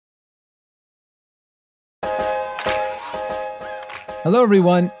Hello,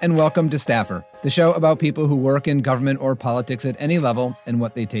 everyone, and welcome to Staffer, the show about people who work in government or politics at any level and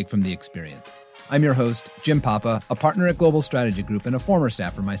what they take from the experience. I'm your host, Jim Papa, a partner at Global Strategy Group and a former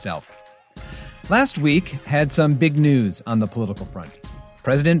staffer myself. Last week had some big news on the political front.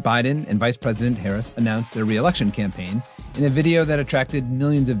 President Biden and Vice President Harris announced their reelection campaign in a video that attracted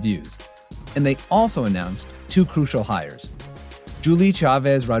millions of views. And they also announced two crucial hires. Julie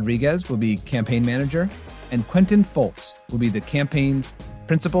Chavez Rodriguez will be campaign manager, and Quentin Fulks will be the campaign's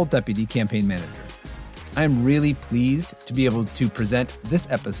principal deputy campaign manager. I am really pleased to be able to present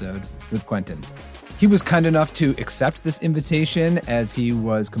this episode with Quentin. He was kind enough to accept this invitation as he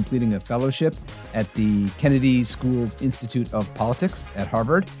was completing a fellowship at the Kennedy School's Institute of Politics at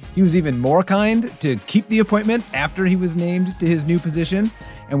Harvard. He was even more kind to keep the appointment after he was named to his new position.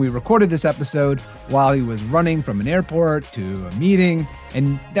 And we recorded this episode while he was running from an airport to a meeting.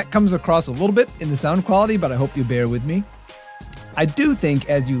 And that comes across a little bit in the sound quality, but I hope you bear with me. I do think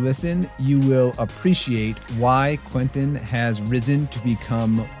as you listen, you will appreciate why Quentin has risen to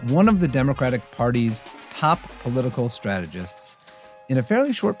become one of the Democratic Party's top political strategists in a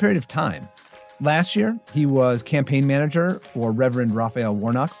fairly short period of time. Last year, he was campaign manager for Reverend Raphael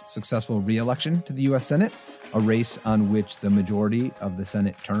Warnock's successful reelection to the U.S. Senate, a race on which the majority of the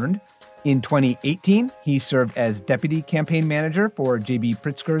Senate turned. In 2018, he served as deputy campaign manager for J.B.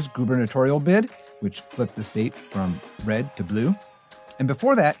 Pritzker's gubernatorial bid, which flipped the state from red to blue. And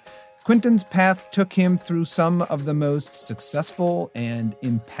before that, Quentin's path took him through some of the most successful and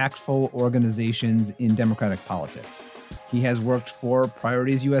impactful organizations in Democratic politics. He has worked for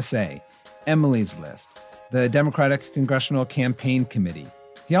Priorities USA, Emily's List, the Democratic Congressional Campaign Committee.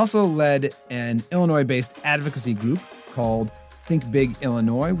 He also led an Illinois-based advocacy group called Think Big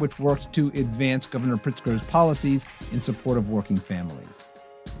Illinois, which worked to advance Governor Pritzker's policies in support of working families.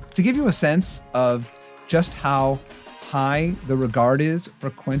 To give you a sense of just how high the regard is for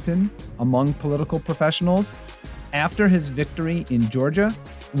Quentin among political professionals, after his victory in Georgia,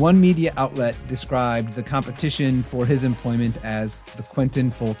 one media outlet described the competition for his employment as the Quentin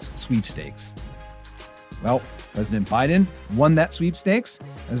Fulks sweepstakes. Well, President Biden won that sweepstakes,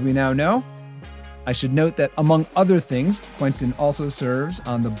 as we now know. I should note that, among other things, Quentin also serves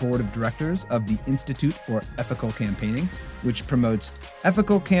on the board of directors of the Institute for Ethical Campaigning, which promotes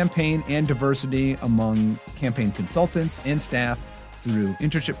ethical campaign and diversity among campaign consultants and staff through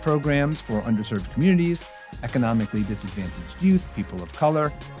internship programs for underserved communities, economically disadvantaged youth, people of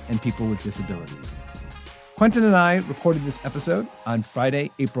color, and people with disabilities. Quentin and I recorded this episode on Friday,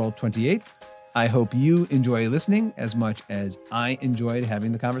 April 28th. I hope you enjoy listening as much as I enjoyed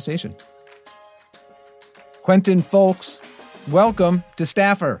having the conversation. Quentin Fulks, welcome to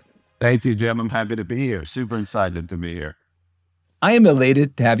Staffer. Thank you, Jim. I'm happy to be here. Super excited to be here. I am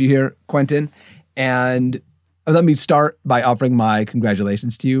elated to have you here, Quentin. And let me start by offering my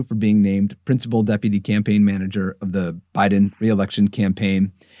congratulations to you for being named Principal Deputy Campaign Manager of the Biden reelection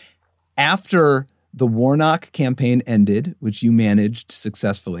campaign. After the Warnock campaign ended, which you managed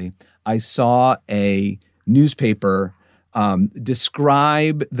successfully, I saw a newspaper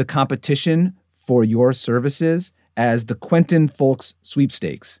describe the competition for your services as the Quentin Fulks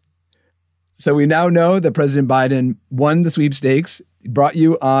sweepstakes. So we now know that President Biden won the sweepstakes, brought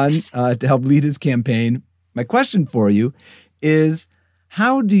you on to help lead his campaign. My question for you is,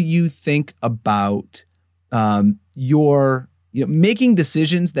 how do you think about your making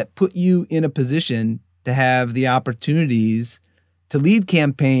decisions that put you in a position to have the opportunities to lead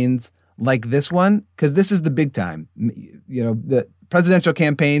campaigns like this one? Because this is the big time. The presidential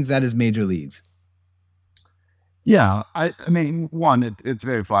campaigns, that is major leagues. Yeah, I mean, one, it's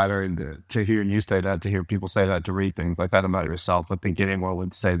very flattering to hear you say that, to hear people say that, to read things like that about yourself. I think anyone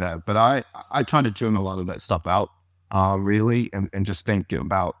would say that. But I try to tune a lot of that stuff out, really, and just think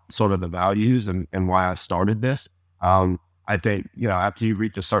about sort of the values and why I started this. I think, after you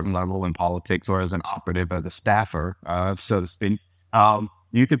reach a certain level in politics or as an operative, as a staffer, so to speak,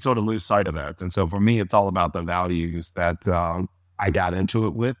 you can sort of lose sight of that. And so for me, it's all about the values that I got into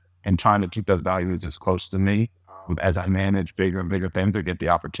it with and trying to keep those values as close to me as I manage bigger and bigger things or get the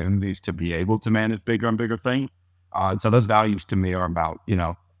opportunities to be able to manage bigger and bigger things. So those values to me are about,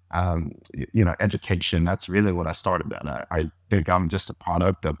 education. That's really what I started at. I think I'm just a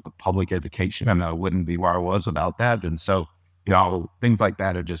product of the public education, and I wouldn't be where I was without that. And so, things like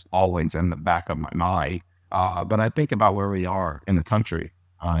that are just always in the back of my mind. But I think about where we are in the country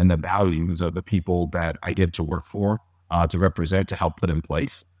and the values of the people that I get to work for, to represent, to help put in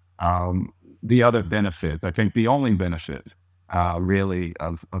place. The other benefit, I think the only benefit really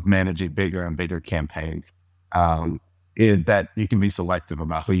of managing bigger and bigger campaigns is that you can be selective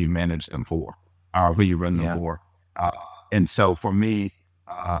about who you manage them for, or who you run them for. And so for me,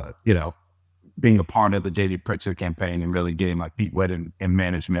 being a part of the J.B. Pritzker campaign and really getting my feet wet in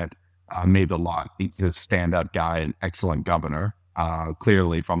management made a lot. He's a stand-up guy, an excellent governor,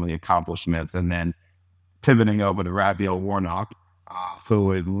 clearly from the accomplishments. And then pivoting over to Raphael Warnock,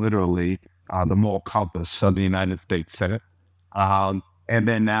 who is literally the moral compass of the United States Senate. And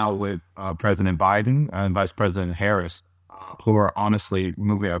then now with President Biden and Vice President Harris, who are honestly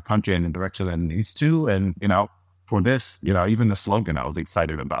moving our country in the direction that it needs to. And, for this, even the slogan I was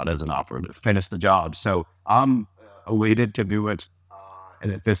excited about as an operative, finish the job. So I'm elated to do it.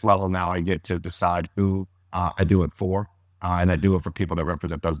 And at this level now, I get to decide who I do it for. And I do it for people that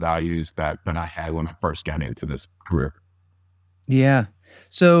represent those values that I had when I first got into this career. Yeah.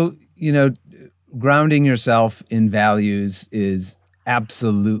 So, grounding yourself in values is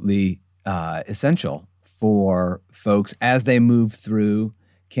absolutely essential for folks as they move through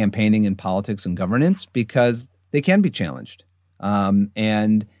campaigning and politics and governance, because they can be challenged,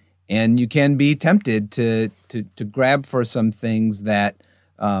 and you can be tempted to grab for some things that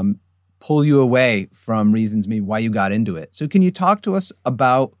pull you away from reasons maybe why you got into it. So can you talk to us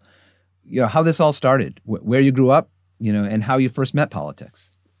about how this all started, where you grew up, and how you first met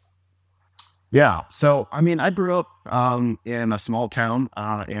politics? Yeah. So, I grew up in a small town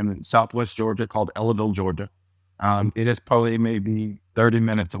in Southwest Georgia called Ellaville, Georgia. It is probably maybe 30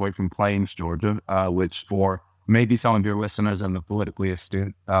 minutes away from Plains, Georgia, which for maybe some of your listeners and the politically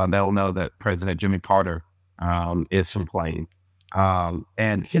astute, they'll know that President Jimmy Carter is from Plains.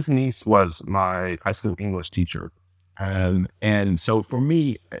 And his niece was my high school English teacher. And so for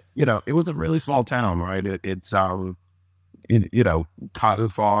me, it was a really small town, right? It's cotton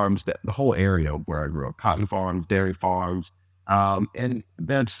farms, the whole area where I grew up, cotton farms, dairy farms. And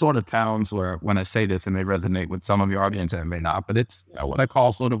they're sort of towns where, when I say this, it may resonate with some of your audience and it may not, but it's what I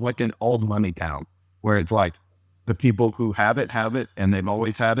call sort of like an old money town, where it's like the people who have it, and they've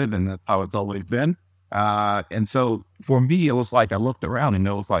always had it, and that's how it's always been. And so for me, it was like I looked around and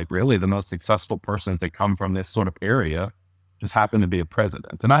it was like really the most successful persons that come from this sort of area just happened to be a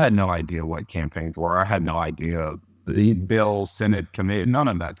president. And I had no idea what campaigns were. I had no idea the bill, Senate, committee, none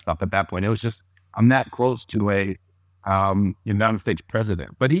of that stuff at that point. It was just, I'm that close to a United States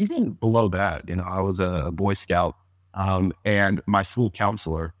president. But even below that, I was a Boy Scout, and my school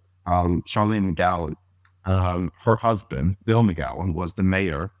counselor, Charlene McGowan, her husband, Bill McGowan, was the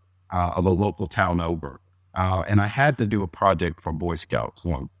mayor of a local town over. And I had to do a project for Boy Scouts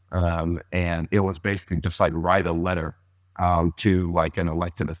once. And it was basically just like write a letter to like an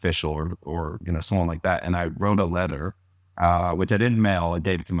elected official or someone like that. And I wrote a letter, which I didn't mail. I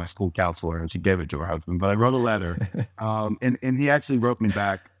gave it to my school counselor and she gave it to her husband. But I wrote a letter and he actually wrote me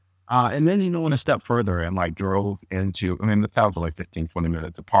back. And then, went a step further and like drove into, the towns were like 15, 20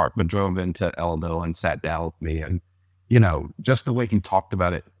 minutes apart, but drove into Ellaville and sat down with me. And, just the way he talked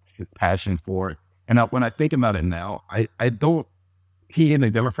about it, his passion for it. And when I think about it now, I don't, he ran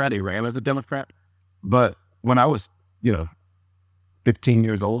as a Democrat, but when I was, 15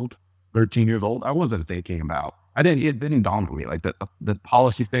 years old, 13 years old, I wasn't thinking about, it didn't dawn on me, like the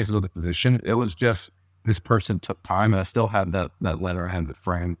policy spaces of the position. It was just, this person took time, and I still have that letter I have it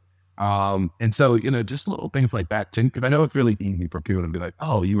framed. And so, just little things like that too, because I know it's really easy for people to be like,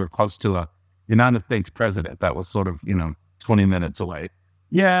 oh, you were close to a United States president that was sort of, 20 minutes away.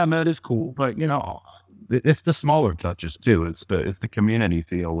 Yeah, that is cool. But, it's the smaller touches too. It's the community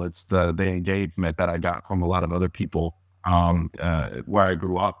feel. It's the engagement that I got from a lot of other people where I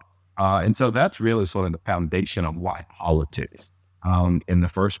grew up. And so that's really sort of the foundation of why politics in the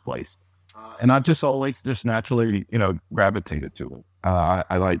first place. And I just always just naturally, gravitated to it.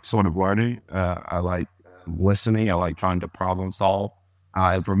 I like sort of learning. I like listening. I like trying to problem solve.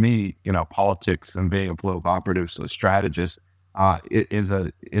 And for me, politics and being a political operative, so a strategist, is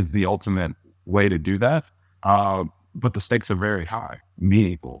the ultimate way to do that. But the stakes are very high,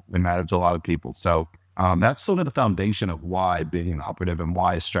 meaningful. They matter to a lot of people. So that's sort of the foundation of why being an operative and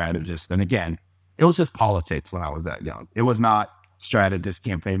why a strategist. And again, it was just politics when I was that young. It was not strategist,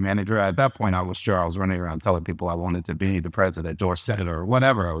 campaign manager. At that point, I was sure I was running around telling people I wanted to be the president or senator or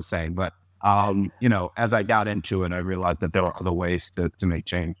whatever I was saying. But, as I got into it, I realized that there were other ways to make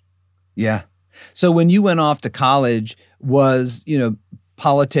change. Yeah. So when you went off to college, was,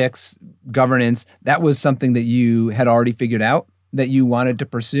 politics, governance, that was something that you had already figured out that you wanted to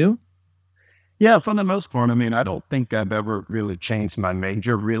pursue? Yeah, for the most part. I don't think I've ever really changed my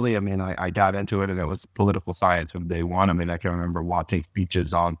major, really. I got into it and it was political science from day one. I can remember watching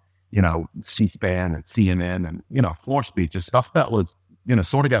speeches on, C-SPAN and CNN and, floor speeches, stuff that was,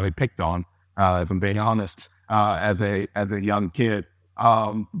 sort of got me picked on, if I'm being honest, as a young kid.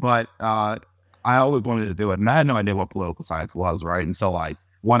 But I always wanted to do it, and I had no idea what political science was, right? And so like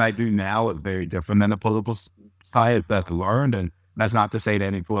what I do now is very different than the political science that I learned. And that's not to say to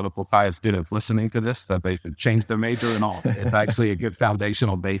any political science students listening to this that they should change their major and all. It's actually a good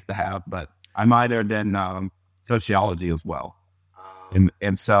foundational base to have. But I minored in sociology as well.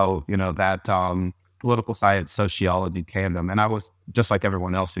 And so, that political science, sociology tandem. And I was just like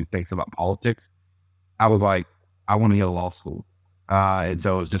everyone else who thinks about politics. I was like, I want to go to law school. And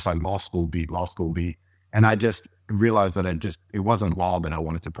so it was just like law school beat. And I just realized that it wasn't law that I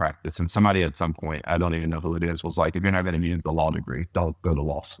wanted to practice. And somebody at some point, I don't even know who it is, was like, if you're not going to use the law degree, don't go to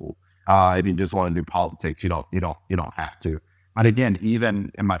law school. If you just want to do politics, you don't have to. But again,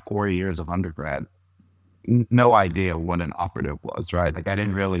 even in my 4 years of undergrad, no idea what an operative was, right? Like I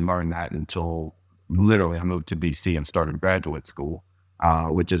didn't really learn that until literally I moved to DC and started graduate school,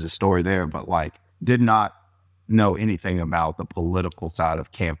 which is a story there, but like did not know anything about the political side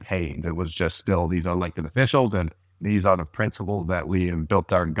of campaigns. It was just still, these are elected officials and these are the principles that we have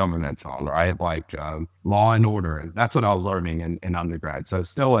built our governance on, right? Like law and order. And that's what I was learning in undergrad. So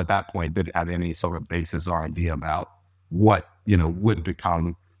still at that point, didn't have any sort of basis or idea about what, would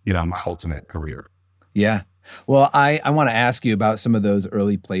become, my ultimate career. Yeah. Well, I want to ask you about some of those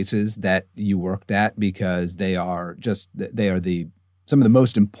early places that you worked at, because they are some of the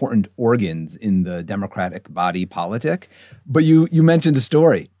most important organs in the Democratic body politic. But you mentioned a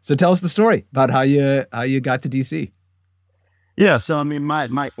story. So tell us the story about how you got to DC. Yeah. So, I mean,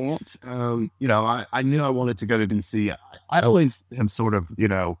 my aunt, I knew I wanted to go to DC. I always have sort of,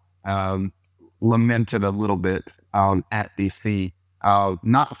 lamented a little bit at DC,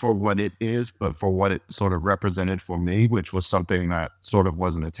 not for what it is, but for what it sort of represented for me, which was something that sort of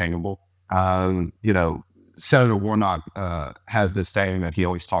wasn't attainable. Senator Warnock has this saying that he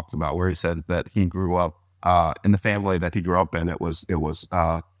always talks about, where he said that he grew up in the family that he grew up in. It was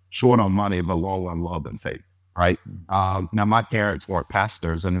short on money, but long on love and faith. Right. Now, my parents weren't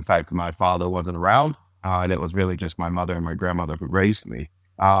pastors, and in fact, my father wasn't around, and it was really just my mother and my grandmother who raised me.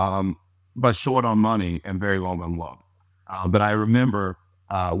 But short on money and very long on love. But I remember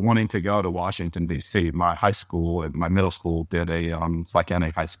wanting to go to Washington, D.C. My high school and my middle school did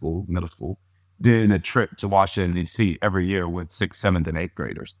high school, middle school, did a trip to Washington, D.C. every year with 6th, 7th, and 8th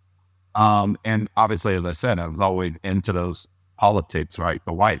graders. And obviously, as I said, I was always into those politics, right?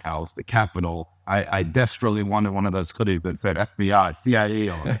 The White House, the Capitol. I desperately wanted one of those hoodies that said FBI, CIA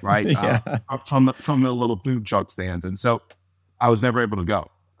on it, right? Yeah. From the little food truck stands. And so I was never able to go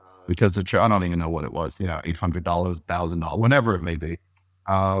because I don't even know what it was, $800, $1,000, whatever it may be.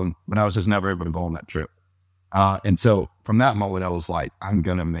 But I was just never able to go on that trip. And so from that moment, I was like, I'm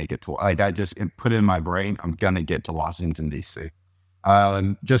going to make it to, I just put in my brain, I'm going to get to Washington, D.C.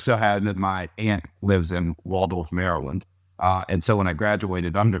 Just so happened that my aunt lives in Waldorf, Maryland. And so when I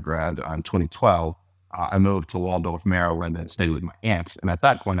graduated undergrad in 2012, I moved to Waldorf, Maryland and stayed with my aunts. And at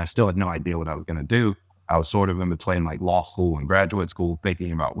that point, I still had no idea what I was going to do. I was sort of in between like law school and graduate school,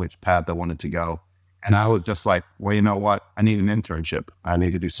 thinking about which path I wanted to go. And I was just like, well, you know what? I need an internship. I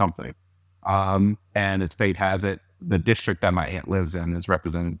need to do something. And as fate has it, the district that my aunt lives in is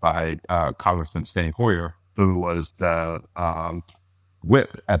represented by Congressman Steny Hoyer, who was the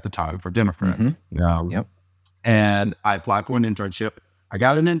whip at the time for Democrats. Mm-hmm. Yep. And I applied for an internship. I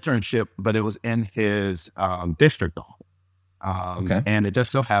got an internship, but it was in his district office. Okay. And it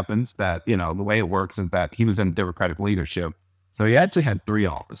just so happens that, the way it works is that he was in Democratic leadership. So he actually had 3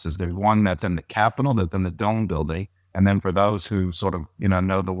 offices. There's one that's in the Capitol, that's in the Dome building. And then for those who sort of,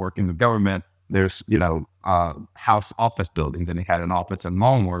 know the workings of government, there's, House office buildings. And he had an office in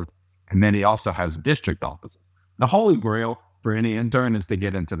Longworth. And then he also has district offices. The holy grail for any intern is to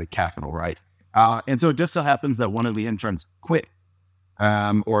get into the Capitol, right? And so it just so happens that one of the interns quit,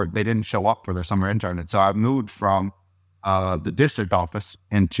 or they didn't show up for their summer intern. And so I moved from the district office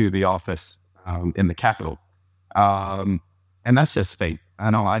into the office in the Capitol. And that's just fate.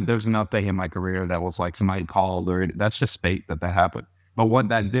 There's nothing in my career that was like somebody called, or that's just fate that happened. But what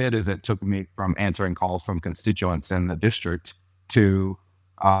that did is it took me from answering calls from constituents in the district to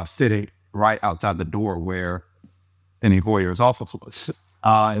sitting right outside the door where Steny Hoyer's office was.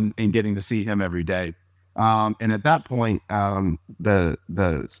 And getting to see him every day. And at that point,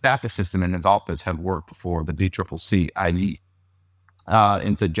 the staff assistant in his office had worked for the DCCC IE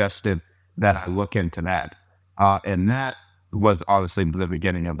and suggested that I look into that. And that was obviously the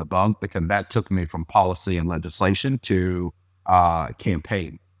beginning of the bug, because that took me from policy and legislation to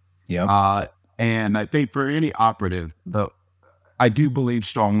campaign. Yeah. And I think for any operative, I do believe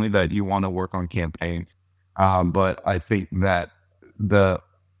strongly that you want to work on campaigns. But I think that the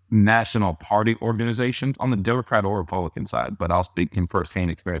national party organizations on the Democrat or Republican side, but I'll speak in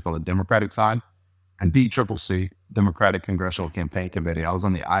firsthand experience on the Democratic side, and DCCC, Democratic Congressional Campaign Committee. I was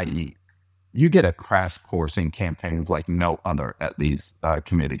on the IE. You get a crash course in campaigns like no other at these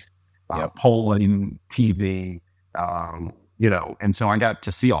committees. Polling, TV, and so I got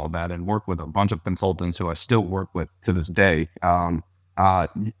to see all that and work with a bunch of consultants who I still work with to this day.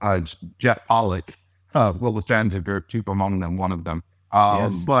 Jeff Pollock, Global Strategy Group, chief among them, one of them.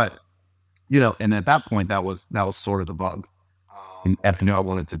 Yes. But, and at that point, that was sort of the bug. And I knew I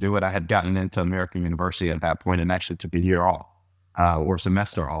wanted to do it. I had gotten into American University at that point and actually took a year off or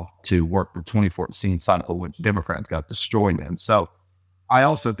semester off to work for 2014 cycle, which Democrats got destroyed in. So I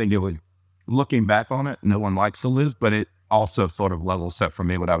also think it was, looking back on it, no one likes to lose, but it also sort of level set for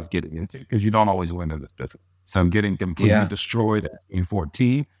me what I was getting into, because you don't always win in this business. So getting completely destroyed at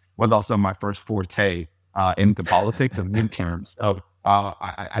 2014 was also my first forte into politics and midterms. So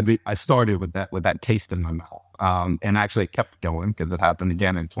I started with that taste in my mouth, and actually kept going because it happened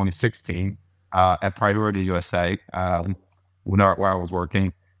again in 2016 at Priority USA, where I was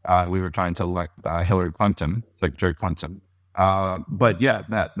working. We were trying to elect Hillary Clinton, Secretary Clinton. But yeah,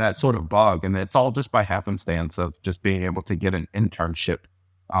 that sort of bug, and it's all just by happenstance of just being able to get an internship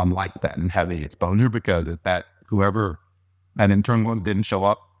like that and having exposure, because if whoever that intern was didn't show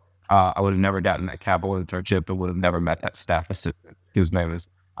up, I would have never gotten that Capitol internship and would have never met that staff assistant, whose name is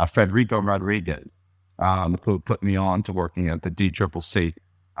Federico Rodriguez, who put me on to working at the DCCC.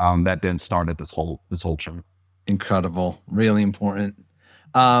 That then started this whole term. Incredible, really important.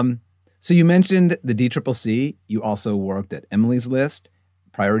 So you mentioned the DCCC. You also worked at Emily's List,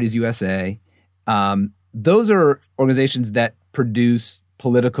 Priorities USA. Those are organizations that produce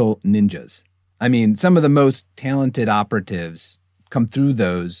political ninjas. I mean, some of the most talented operatives come through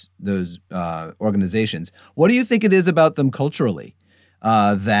those organizations. What do you think it is about them culturally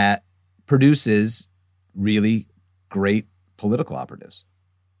that produces really great political operatives?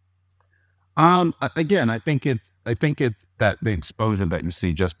 Again, I think it's that the exposure that you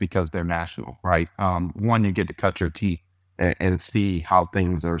see just because they're national, right? One, you get to cut your teeth and see how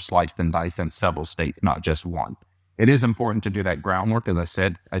things are sliced and diced in several states, not just one. It is important to do that groundwork. As I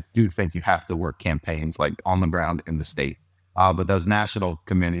said, I do think you have to work campaigns like on the ground in the state. But those national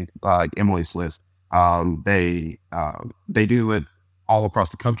committees, like Emily's List, they do it all across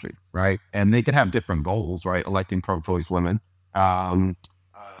the country, right? And they can have different goals, right? Electing pro-choice women,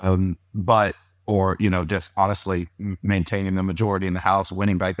 or just honestly maintaining the majority in the House,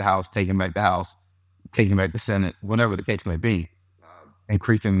 winning back the House, taking back the House, taking back the Senate, whatever the case may be,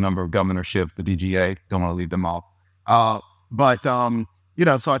 increasing the number of governorships, the DGA, don't want to leave them off. So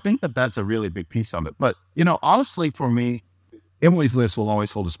I think that's a really big piece of it. But, honestly, for me, Emily's List will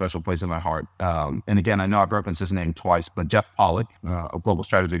always hold a special place in my heart. And again, I know I've referenced his name twice, but Jeff Pollock, of Global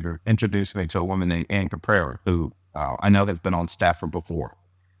Strategy Group, introduced me to a woman named Ann Caprera, who I know has been on staff from before.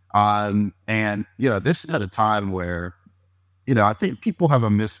 This is at a time where, I think people have a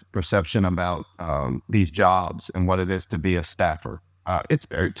misperception about these jobs and what it is to be a staffer. It's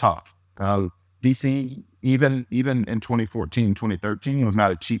very tough. DC, even in 2014, 2013, was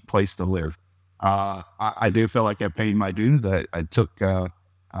not a cheap place to live. I do feel like I paid my dues. I took,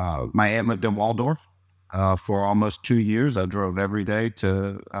 my aunt lived in Waldorf for almost 2 years. I drove every day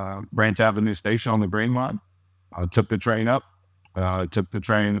to Branch Avenue Station on the Green Line. I took the train up. Took the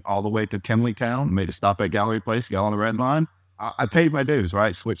train all the way to Tinleytown, made a stop at Gallery Place, got on the Red Line. I paid my dues,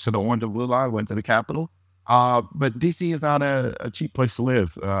 right? Switched to the Orange and Blue Line, went to the Capitol. But DC is not a cheap place to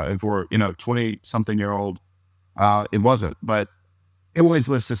live. And for, 20-something-year-old, it wasn't. But Emily's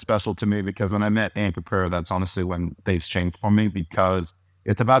List is special to me because when I met Ann Caprera, that's honestly when things changed for me, because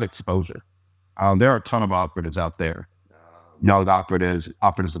it's about exposure. There are a ton of operatives out there, young operatives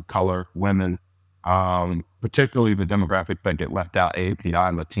of color, women, particularly the demographic that get left out, AAPI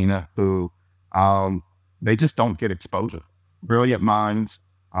and Latina, who they just don't get exposure. Brilliant minds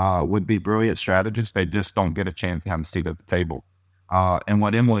would be brilliant strategists. They just don't get a chance to have a seat at the table. And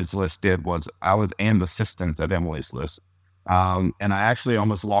what Emily's List did was I was an assistant at Emily's List. And I actually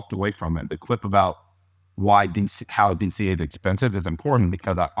almost walked away from it. The clip about how DC is expensive is important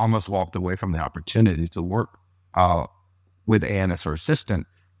because I almost walked away from the opportunity to work with Ann as her assistant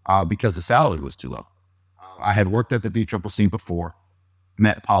because the salary was too low. I had worked at the DCCC before,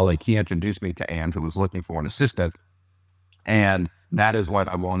 met Pollock. He introduced me to Ann, who was looking for an assistant. And that is what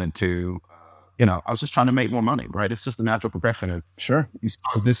I wanted to, I was just trying to make more money, right? It's just a natural progression. Sure. You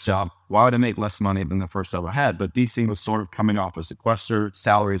start this job, why would I make less money than the first job I had? But DC was sort of coming off a sequester.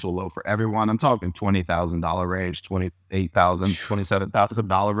 Salaries were low for everyone. I'm talking $20,000 range, $28,000,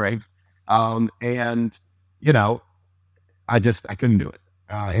 $27,000 range. I couldn't do it.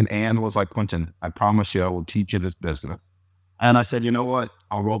 And Ann was like, Quentin, I promise you I will teach you this business. And I said, you know what?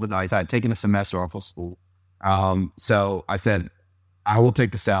 I'll roll the dice. I had taken a semester off of school. So I said, I will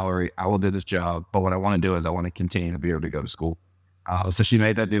take the salary. I will do this job. But what I want to do is I want to continue to be able to go to school. So she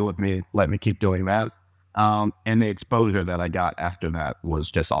made that deal with me, let me keep doing that. And the exposure that I got after that was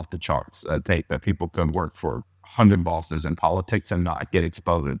just off the charts. I think that people can work for 100 bosses in politics and not get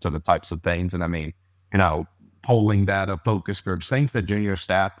exposed to the types of things. And I mean, polling data, focus groups, things that junior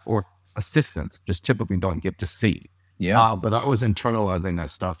staff or assistants just typically don't get to see. Yeah. But I was internalizing that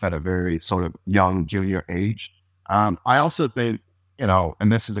stuff at a very sort of young junior age. I also think,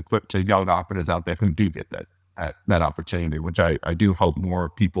 and this is a clip to young operatives out there who do get that opportunity, which I do hope more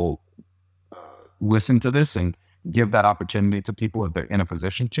people listen to this and give that opportunity to people if they're in a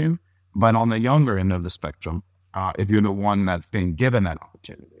position to. But on the younger end of the spectrum, if you're the one that's being given that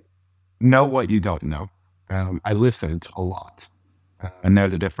opportunity, know what you don't know. I listened a lot, and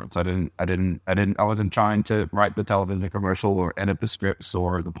there's a difference. I wasn't trying to write the television commercial or edit the scripts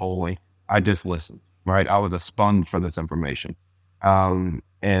or the polling. I just listened, right? I was a sponge for this information.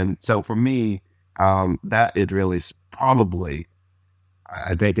 And so for me, that it really is probably,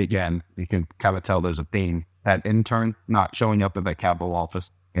 I think, again, you can kind of tell there's a theme. That intern not showing up at that Capitol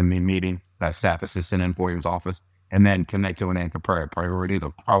office and me meeting that staff assistant in Boyer's office and then connect to an anchor priorities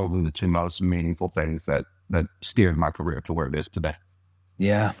are probably the two most meaningful things that steered my career to where it is today.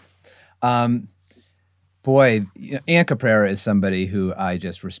 Yeah. Boy, Ann Caprara is somebody who I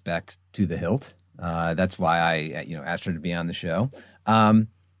just respect to the hilt. That's why I, asked her to be on the show.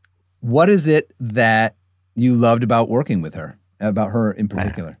 What is it that you loved about working with her, about her in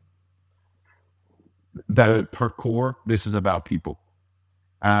particular? That at her core, this is about people.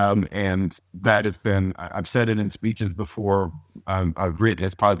 And that has been, I've said it in speeches before, I've written,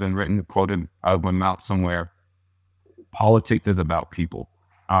 it's probably been written, quoted out of my mouth somewhere. Politics is about people.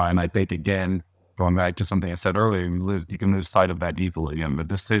 And I think, again, going back to something I said earlier, you can lose sight of that easily. And the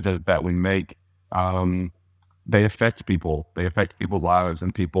decisions that we make, they affect people. They affect people's lives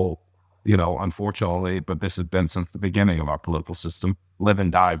and people, unfortunately, but this has been since the beginning of our political system, live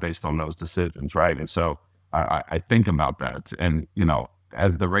and die based on those decisions, right? And so I think about that. And,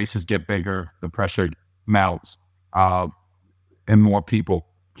 as the races get bigger, the pressure mounts, and more people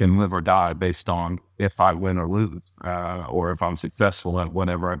can live or die based on if I win or lose, or if I'm successful at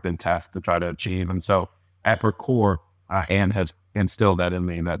whatever I've been tasked to try to achieve. And so at her core, Anne has instilled that in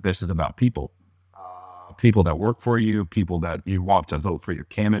me, that this is about people, people that work for you, people that you want to vote for your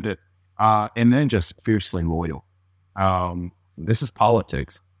candidate, and then just fiercely loyal. This is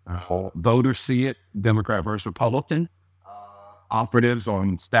politics. Voters see it, Democrat versus Republican. Operatives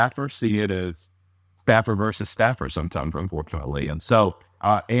on staffers see it as staffer versus staffer sometimes, unfortunately. And so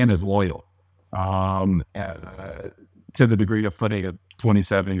Anne is loyal to the degree of putting a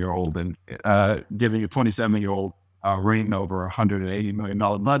 27-year-old and giving a 27-year-old reign over $180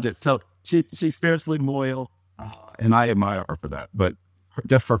 million budget. So she's fiercely loyal, and I admire her for that. But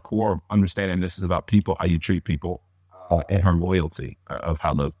just her core understanding this is about people, how you treat people, and her loyalty of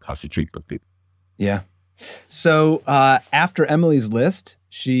how she treats those people. Yeah. So after Emily's List,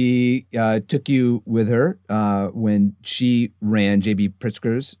 she took you with her when she ran J.B.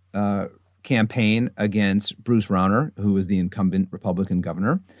 Pritzker's campaign against Bruce Rauner, who was the incumbent Republican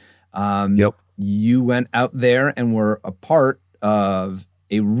governor. Yep. You went out there and were a part of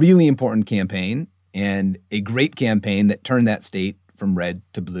a really important campaign and a great campaign that turned that state from red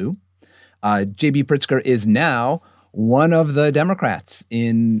to blue. J.B. Pritzker is now one of the Democrats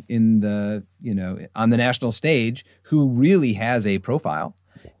in the, on the national stage who really has a profile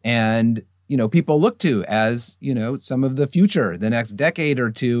and, people look to as, some of the future, the next decade or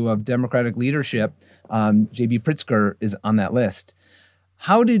two of Democratic leadership. J.B. Pritzker is on that list.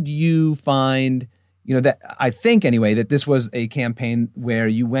 How did you find, that I think anyway, that this was a campaign where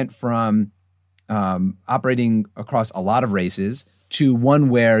you went from operating across a lot of races to one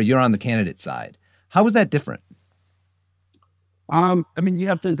where you're on the candidate side. How was that different? You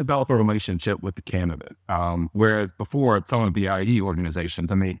have to develop a relationship with the candidate. Whereas before, at some of the IE organizations,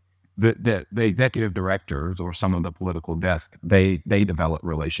 the executive directors or some of the political desks, they develop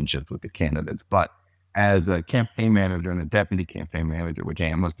relationships with the candidates. But as a campaign manager and a deputy campaign manager, which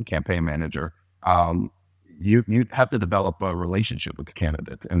Anne was the campaign manager, you have to develop a relationship with the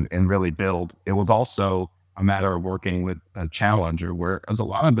candidate and really build. It was also a matter of working with a challenger, where there's a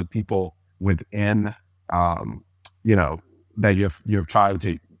lot of the people within, that you're trying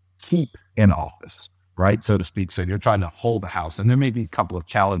to keep in office, right, so to speak. So you're trying to hold the House. And there may be a couple of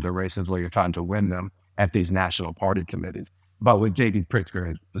challenger races where you're trying to win them at these national party committees. But with J.B. Pritzker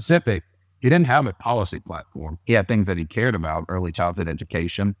in specific, he didn't have a policy platform. He had things that he cared about, early childhood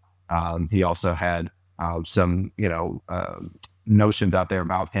education. He also had some, notions out there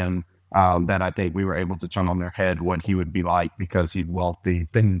about him that I think we were able to turn on their head what he would be like because he's wealthy,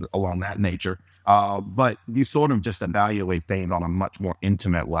 things along that nature. But you sort of just evaluate things on a much more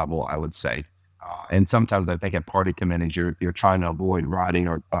intimate level, I would say. And sometimes I think at party committees, you're trying to avoid riding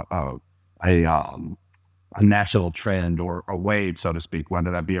a national trend or a wave, so to speak, whether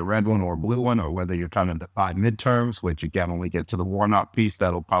that be a red one or a blue one, or whether you're trying to defy midterms, which again, when we get to the Warnock piece,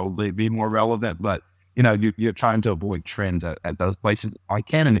 that'll probably be more relevant. But you're trying to avoid trends at those places. On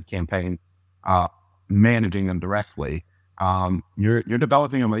candidate campaigns, managing them directly, you're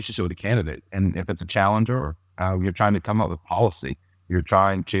developing a relationship with the candidate. And if it's a challenger, you're trying to come up with policy. You're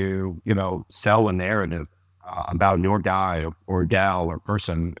trying to, sell a narrative about your guy or gal or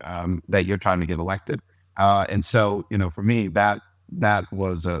person that you're trying to get elected. And so, for me, that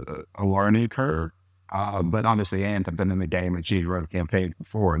was a learning curve. But honestly, Ann had been in the game and she'd run campaigns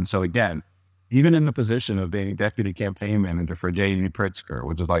before. And so again, even in the position of being deputy campaign manager for J.B. Pritzker,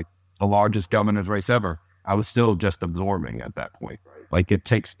 which is like the largest governor's race ever, I was still just absorbing at that point. Like, it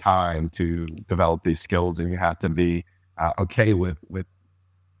takes time to develop these skills, and you have to be okay with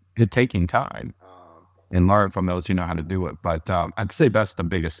it taking time and learn from those who know how to do it. But I'd say that's the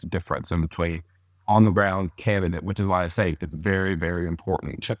biggest difference in between on the ground candidate, which is why I say it's very, very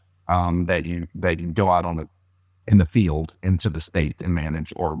important that you go out in the field into the state and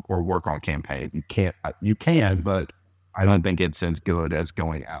manage or work on campaign. You can, but I don't think it's as good as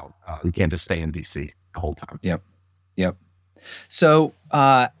going out. You can't just stay in DC the whole time. Yep. So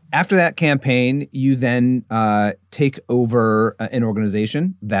after that campaign, you then take over an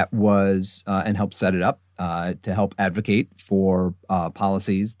organization that was and help set it up to help advocate for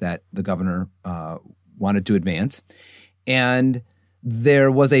policies that the governor wanted to advance. And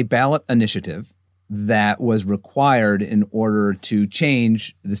there was a ballot initiative that was required in order to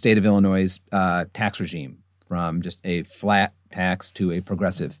change the state of Illinois' tax regime from just a flat tax to a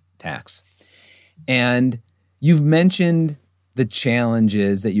progressive tax. And you've mentioned the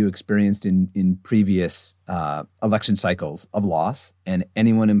challenges that you experienced in previous election cycles of loss, and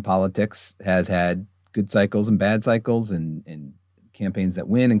anyone in politics has had good cycles and bad cycles, and campaigns that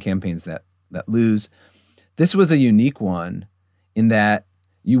win and campaigns that lose. This was a unique one in that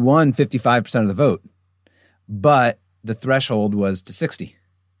you won 55% of the vote, but the threshold was to 60.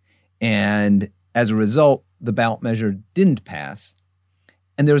 And as a result, the ballot measure didn't pass.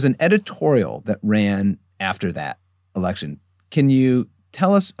 And there was an editorial that ran after that election. Can you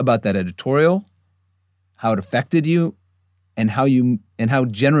tell us about that editorial, how it affected you, and how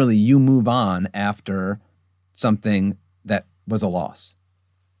generally you move on after something that was a loss?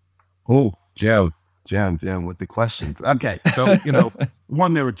 Oh, Jim, with the questions. Okay, so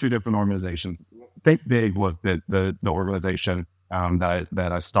one, there were two different organizations. Think Big was the organization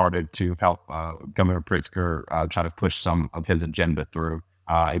that I started to help Governor Pritzker try to push some of his agenda through,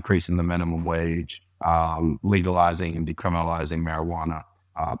 increasing the minimum wage, legalizing and decriminalizing marijuana,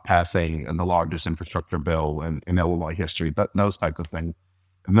 passing the largest infrastructure bill in Illinois history, those types of things.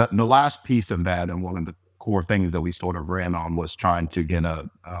 And the last piece of that, and one of the core things that we sort of ran on, was trying to get a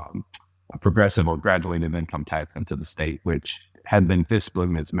progressive or graduated income tax into the state, which had been fiscally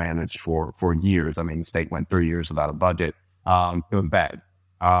mismanaged for years. I mean, the state went 3 years without a budget. It was bad.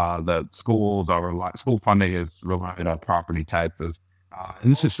 The school funding is reliant on property taxes.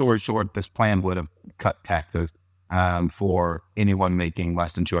 And this is story short, this plan would have cut taxes for anyone making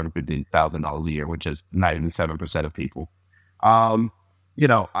less than $250,000 a year, which is 97% of people.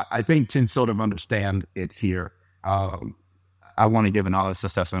 I think to sort of understand it here, I want to give an honest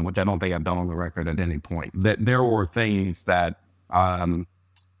assessment, which I don't think I've done on the record at any point, that there were things that,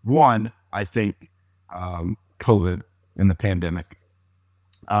 one, I think COVID and the pandemic,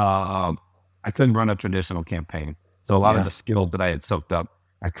 I couldn't run a traditional campaign. So a lot of the skills that I had soaked up,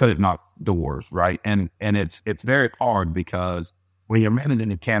 I couldn't knock doors, right? And it's very hard because when you're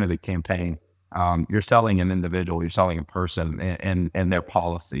managing a candidate campaign, you're selling an individual, you're selling a person and their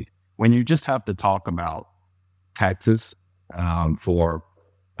policy. When you just have to talk about taxes for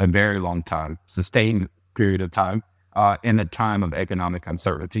a very long time, sustained period of time, in a time of economic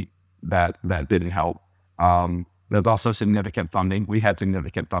uncertainty, that didn't help. There's also significant funding. We had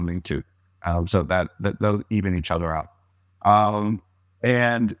significant funding too. So that those even each other out. I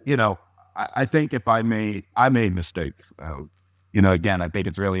think if I made mistakes, again, I think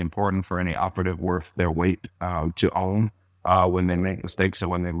it's really important for any operative worth their weight to own when they make mistakes or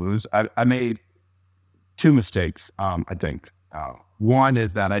when they lose. I made two mistakes, I think. One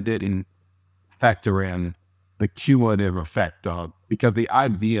is that I didn't factor in the cumulative effect because the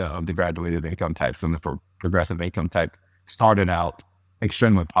idea of the graduated income tax and the progressive income tax started out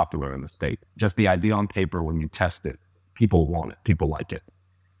extremely popular in the state. Just the idea on paper, when you test it, people want it, people like it.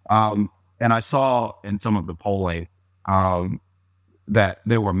 And I saw in some of the polling that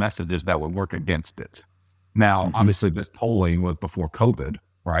there were messages that would work against it. Now, obviously, this polling was before COVID,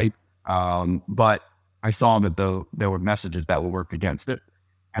 right? But I saw that there were messages that would work against it.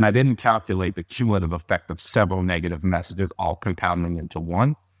 And I didn't calculate the cumulative effect of several negative messages all compounding into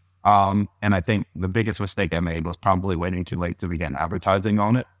one. And I think the biggest mistake I made was probably waiting too late to begin advertising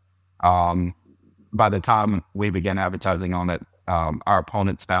on it. By the time we began advertising on it, our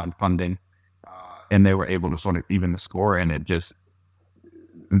opponents found funding, and they were able to sort of even the score, and it just,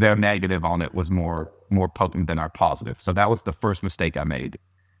 their negative on it was more potent than our positive. So that was the first mistake I made.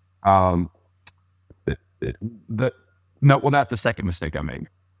 That's the second mistake I made.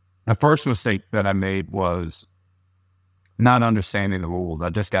 The first mistake that I made was not understanding the rules. I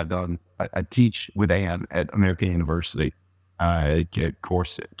just got done. I teach with Ann at American University, a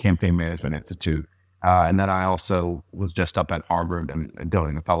course at Campaign Management Institute. And then I also was just up at Harvard and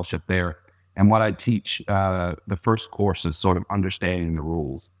doing a fellowship there. And what I teach, the first course is sort of understanding the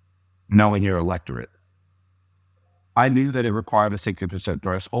rules, knowing your electorate. I knew that it required a 60%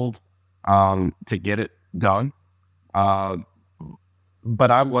 threshold to get it done.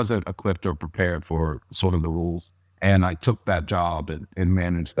 But I wasn't equipped or prepared for sort of the rules. And I took that job and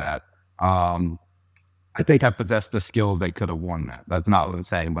managed that. I think I possessed the skills that could have won that. That's not what I'm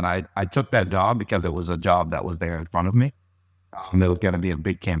saying. But I took that job because it was a job that was there in front of me. It was going to be a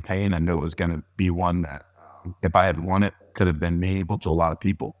big campaign. I knew it was going to be one that, if I had won it, could have been meaningful to a lot of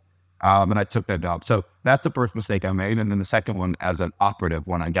people. And I took that job. So that's the first mistake I made. And then the second one, as an operative,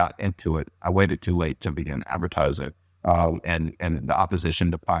 when I got into it, I waited too late to begin advertising. And the opposition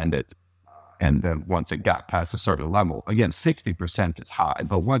defined it. And then once it got past a certain level, again, 60% is high,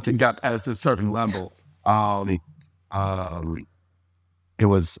 but once it got past a certain level, it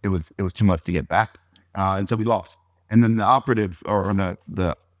was too much to get back. And so we lost. And then the operative, or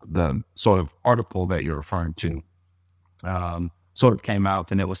the sort of article that you're referring to, sort of came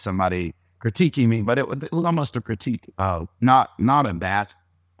out, and it was somebody critiquing me, but it was almost a critique, not a bat.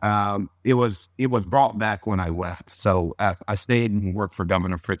 It was brought back when I left. So I stayed and worked for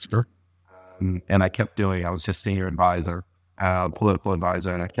Governor Pritzker, and I kept doing, I was his senior advisor, political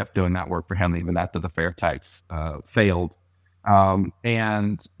advisor, and I kept doing that work for him even after the fair tax failed.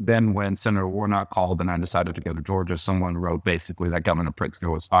 And then when Senator Warnock called and I decided to go to Georgia, someone wrote basically that Governor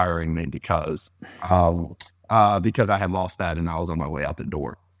Pritzker was firing me because I had lost that and I was on my way out the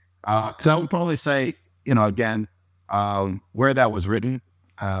door. So I would probably say, again, where that was written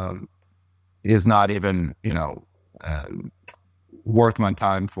is not even, worth my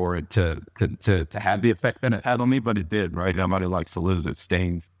time for it to have the effect that it had on me, but it did, right? Nobody likes to lose. It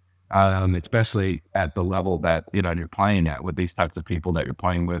stings, especially at the level that, you're playing at with these types of people that you're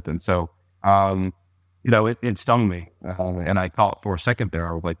playing with. And so, it stung me. And I thought for a second there,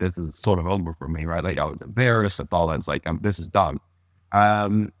 I was like, this is sort of over for me, right? Like I was embarrassed. I thought I was like, this is done.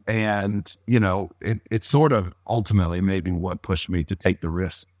 It sort of ultimately maybe what pushed me to take the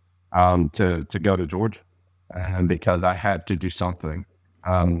risk, to go to Georgia. And because I had to do something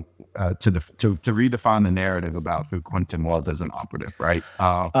to redefine the narrative about who Quentin was as an operative, right?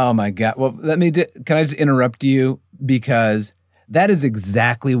 Oh my God! Well, can I just interrupt you, because that is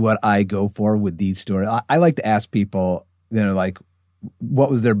exactly what I go for with these stories. I like to ask people, like, what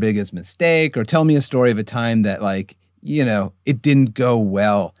was their biggest mistake, or tell me a story of a time that, like, it didn't go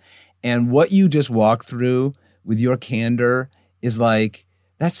well. And what you just walked through with your candor is like,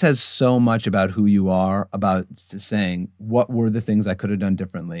 that says so much about who you are, about saying, what were the things I could have done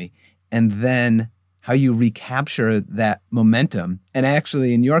differently? And then how you recapture that momentum. And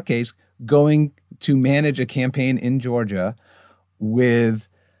actually, in your case, going to manage a campaign in Georgia with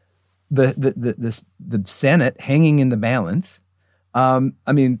the Senate hanging in the balance.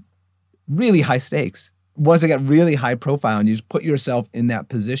 Really high stakes. Once it got really high profile and you just put yourself in that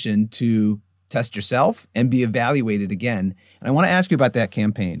position to test yourself and be evaluated again. And I want to ask you about that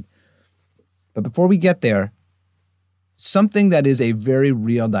campaign. But before we get there, something that is a very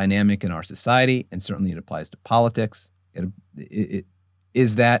real dynamic in our society, and certainly it applies to politics, it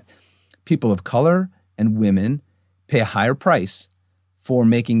is that people of color and women pay a higher price for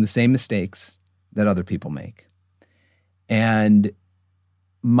making the same mistakes that other people make. And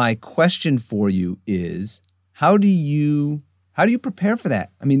my question for you is, how do you prepare for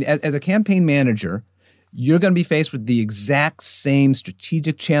that? I mean, as a campaign manager, you're going to be faced with the exact same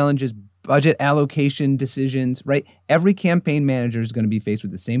strategic challenges, budget allocation decisions, right? Every campaign manager is going to be faced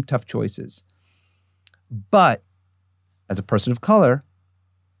with the same tough choices. But as a person of color,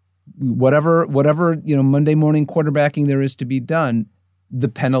 whatever Monday morning quarterbacking there is to be done, the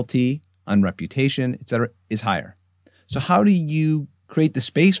penalty on reputation, et cetera, is higher. So how do you create the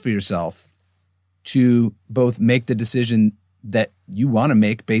space for yourself to both make the decision that you want to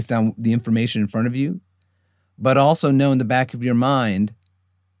make based on the information in front of you, but also know in the back of your mind,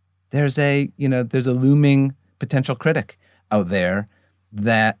 there's a looming potential critic out there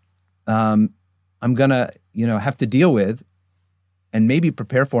that I'm gonna, have to deal with and maybe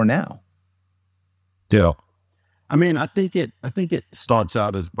prepare for now? Yeah. I mean, I think it starts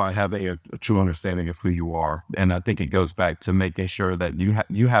out as by having a true understanding of who you are. And I think it goes back to making sure that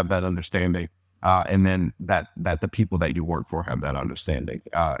you have that understanding, and then that the people that you work for have that understanding.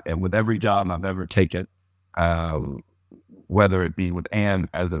 And with every job I've ever taken, whether it be with Ann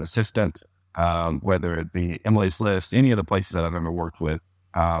as an assistant, whether it be Emily's List, any of the places that I've ever worked with,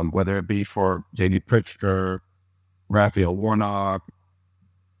 whether it be for J.B. Pritzker, Raphael Warnock,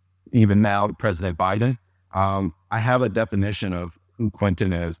 even now President Biden, I have a definition of who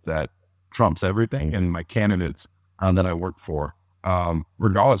Quentin is that trumps everything, and my candidates that I work for,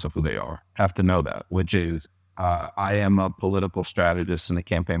 regardless of who they are, have to know that, which is I am a political strategist and a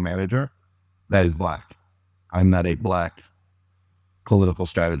campaign manager that is Black. I'm not a Black political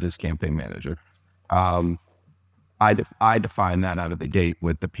strategist, campaign manager. I define that out of the gate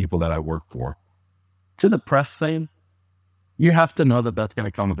with the people that I work for. To the press thing, you have to know that that's going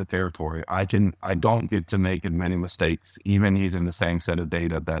to come with the territory. I don't get to make as many mistakes, even using the same set of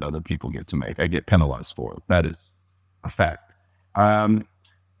data that other people get to make. I get penalized for it. That is a fact. But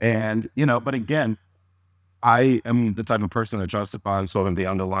again, I am the type of person that tries to find sort of the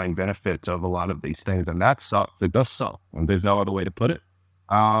underlying benefits of a lot of these things. And that sucks. It does suck. And there's no other way to put it.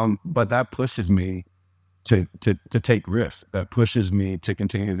 But that pushes me to take risks. That pushes me to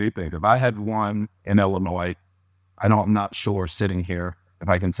continue to do things. If I had won in Illinois, I'm not sure sitting here if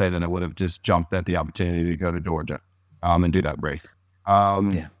I can say that I would have just jumped at the opportunity to go to Georgia and do that race.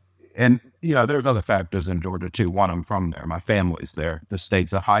 And, there's other factors in Georgia too. One, I'm from there. My family's there. The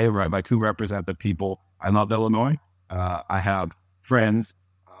state's a higher, right? Like, who represent the people. I love Illinois. I have friends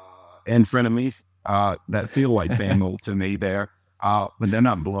and frenemies that feel like family to me there, but they're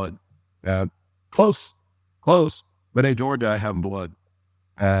not blood. Close. But in Georgia, I have blood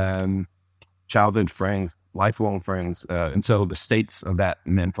and childhood friends, lifelong friends. And so the stakes of that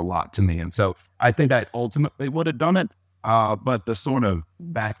meant a lot to me. And so I think I ultimately would have done it. But the sort of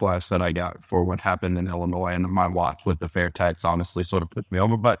backlash that I got for what happened in Illinois and my watch with the fair tax honestly sort of put me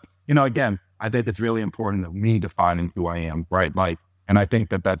over. But, again, I think it's really important of me defining who I am, right? Like, and I think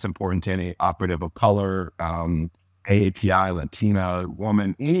that that's important to any operative of color, AAPI, Latina,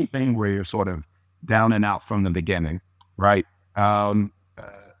 woman, anything where you're sort of down and out from the beginning, right?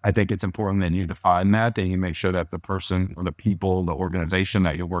 I think it's important that you define that and you make sure that the person or the people, the organization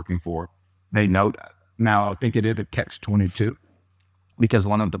that you're working for, they know that. Now, I think it is a catch-22 because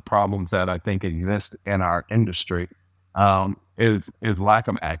one of the problems that I think exists in our industry is lack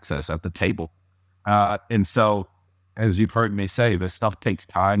of access at the table. And so, as you've heard me say, this stuff takes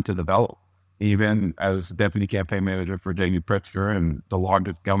time to develop. Even as deputy campaign manager for J.B. Pritzker and the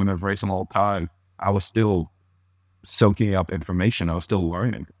largest governor's race of all time, I was still soaking up information. I was still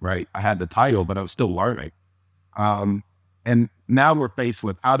learning, right? I had the title, but I was still learning. And now we're faced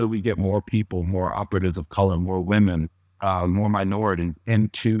with how do we get more people, more operatives of color, more women, more minorities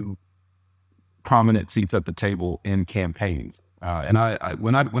into prominent seats at the table in campaigns. And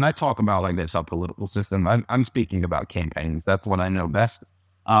when I talk about like this, our political system, I'm speaking about campaigns. That's what I know best.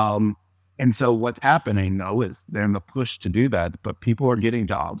 And so what's happening though is they're in the push to do that, but people are getting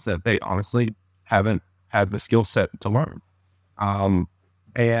jobs that they honestly haven't had the skill set to learn. I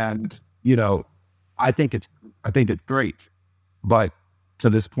think it's great, but to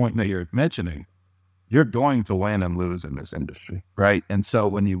this point that you're mentioning, you're going to win and lose in this industry, right? And so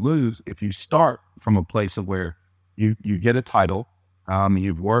when you lose, if you start from a place of where you get a title,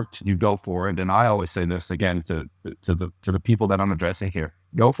 you've worked, you go for it. And I always say this again to the people that I'm addressing here: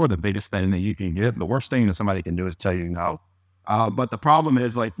 go for the biggest thing that you can get. The worst thing that somebody can do is tell you no. But the problem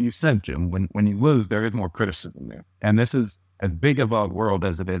is, like you said, Jim, when you lose, there is more criticism there. And this is as big of a world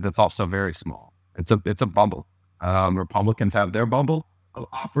as it is. It's also very small. It's a bubble. Republicans have their bubble of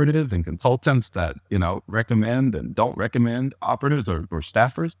operatives and consultants that, recommend and don't recommend operatives or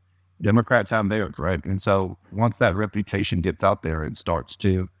staffers. Democrats have theirs, right? And so once that reputation gets out there, it starts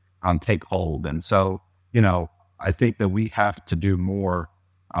to take hold. And so, I think that we have to do more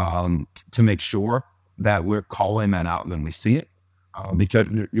to make sure that we're calling that out when we see it. Because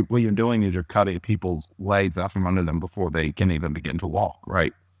what you're doing is you're cutting people's legs out from under them before they can even begin to walk,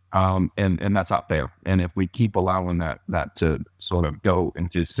 right? And that's not fair. And if we keep allowing that to sort of go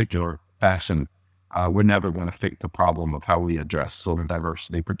into secular fashion, we're never going to fix the problem of how we address sort of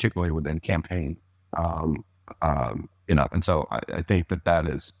diversity, particularly within campaign. And so I think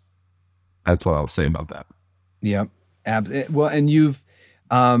that's what I'll say about that. Yep. Well, and you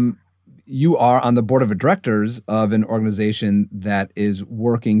are on the board of directors of an organization that is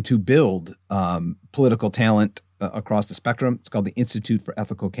working to build political talent across the spectrum. It's called the Institute for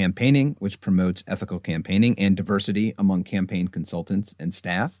Ethical Campaigning, which promotes ethical campaigning and diversity among campaign consultants and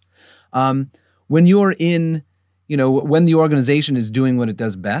staff. When you're when the organization is doing what it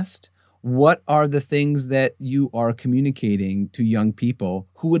does best, what are the things that you are communicating to young people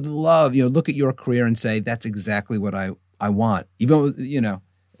who would love, look at your career and say, that's exactly what I want? Even,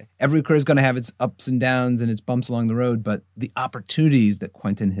 every career is going to have its ups and downs and its bumps along the road, but the opportunities that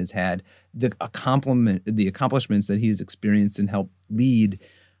Quentin has had, the accomplishments that he has experienced and helped lead,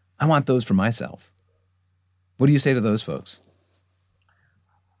 I want those for myself. What do you say to those folks?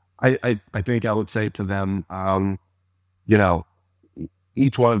 I think I would say to them,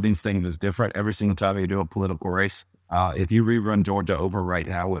 each one of these things is different every single time you do a political race. If you rerun Georgia over right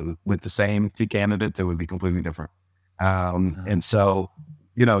now with the same two candidates, it would be completely different. And so,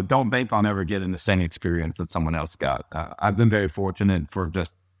 don't bank on ever getting the same experience that someone else got. I've been very fortunate for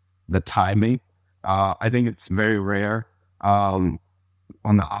just the timing. I think it's very rare on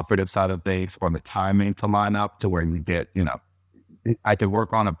the operative side of things for the timing to line up to where you get, I could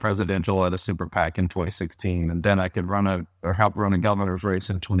work on a presidential at a super PAC in 2016, and then I could help run a governor's race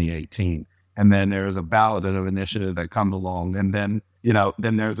in 2018. And then there's a ballot initiative that comes along. And then,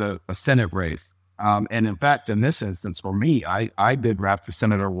 then there's a Senate race. And in fact, in this instance, for me, I did rap for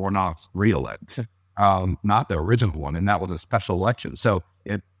Senator Warnock's reelection, not the original one. And that was a special election. So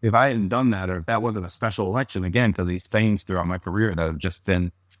if I hadn't done that, or if that wasn't a special election, again, because these things throughout my career that have just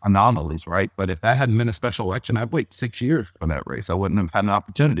been anomalies, right? But if that hadn't been a special election, I'd wait 6 years for that race. I wouldn't have had an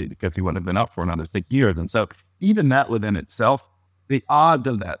opportunity because he wouldn't have been up for another 6 years. And so even that within itself, the odds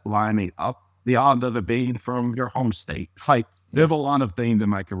of that lining up, the odds of it being from your home state, like there's a lot of things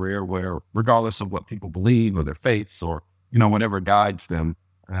in my career where regardless of what people believe or their faiths or, whatever guides them,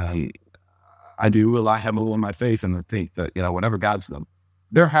 I do rely heavily on my faith and I think that, whatever guides them,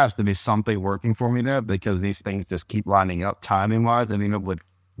 there has to be something working for me there because these things just keep lining up timing wise. And even with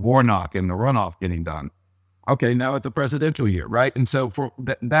Warnock and the runoff getting done. Okay, now it's the presidential year, right? And so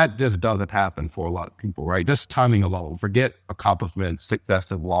that just doesn't happen for a lot of people, right? Just timing alone. Forget accomplishments,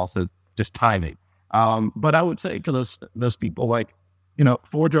 successes, losses, just timing. But I would say to those people, like,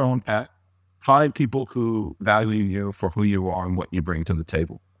 forge your own path. Find people who value you for who you are and what you bring to the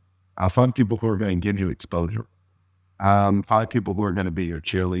table. Find people who are going to give you exposure. Find people who are going to be your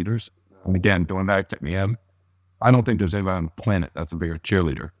cheerleaders. And again, going back to AM, I don't think there's anybody on the planet that's a bigger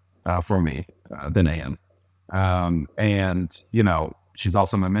cheerleader for me than Ann. And, she's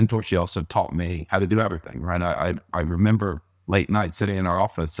also my mentor. She also taught me how to do everything, right? I remember late night sitting in our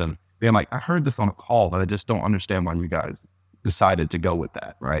office and being like, I heard this on a call, but I just don't understand why you guys decided to go with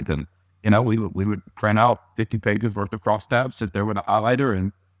that, right? And, we would print out 50 pages worth of crosstabs, sit there with a highlighter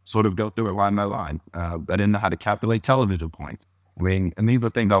and sort of go through it line by line. I didn't know how to calculate television points. And these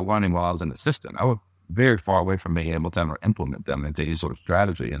were things I was learning while I was an assistant. I was very far away from being able to ever implement them into any sort of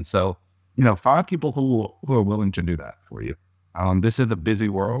strategy. And so, find people who are willing to do that for you. This is a busy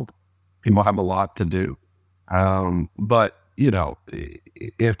world. People have a lot to do. But,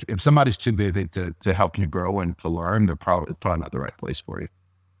 if somebody's too busy to help you grow and to learn, it's probably not the right place for you.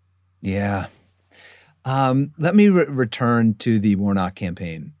 Yeah. Let me return to the Warnock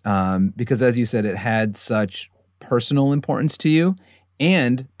campaign because, as you said, it had such personal importance to you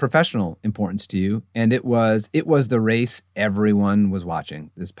and professional importance to you. And it was the race everyone was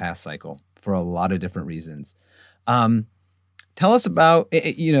watching this past cycle for a lot of different reasons. Tell us about,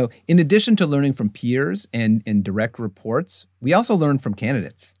 in addition to learning from peers and direct reports, we also learn from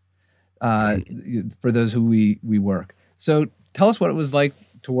candidates for those who we work. So tell us what it was like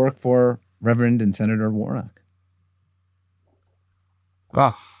to work for Reverend and Senator Warnock.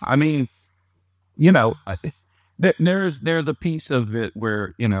 Well, there's a piece of it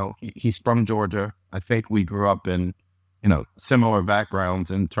where, he's from Georgia. I think we grew up in, similar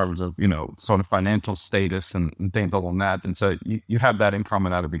backgrounds in terms of, sort of financial status and things along that. And so you have that in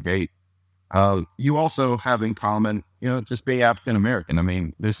common out of the gate. You also have in common, just being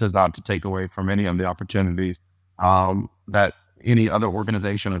African-American. This is not to take away from any of the opportunities that any other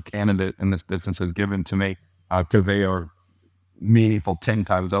organization or candidate in this business has given to me, because they are meaningful 10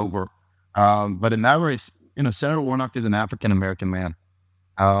 times over. But in that race, Senator Warnock is an African-American man.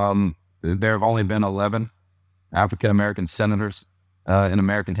 There have only been 11 African-American senators in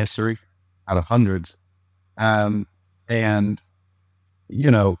American history out of hundreds. And,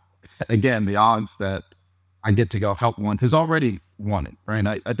 again, the odds that I get to go help one who's already won it,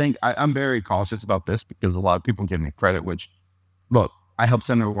 right? I think I'm very cautious about this because a lot of people give me credit, which, look, I helped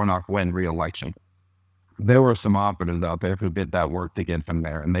Senator Warnock win re-election. There were some operatives out there who did that work to get him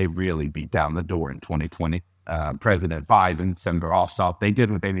there, and they really beat down the door in 2020. President Biden, Senator Ossoff, they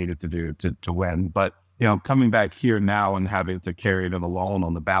did what they needed to do to win. But, coming back here now and having to carry them alone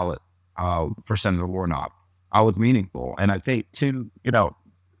on the ballot for Senator Warnock, I was meaningful. And I think, too,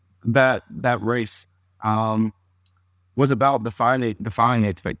 that race was about defining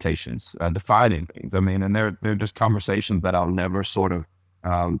expectations, defining things. I mean, and they're just conversations that I'll never sort of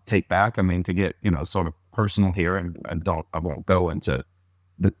take back. I mean, to get, sort of personal here, and I won't go into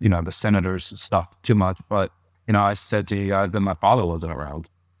the senator's stuff too much, but, I said to you guys that my father wasn't around.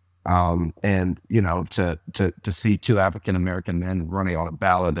 And, to see two African-American men running on a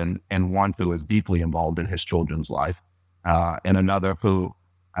ballot, and one who is deeply involved in his children's life, and another who,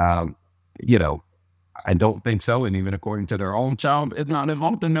 I don't think so. And even according to their own child, it's not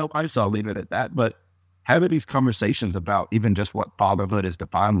involved in no life. So I'll leave it at that. But having these conversations about even just what fatherhood is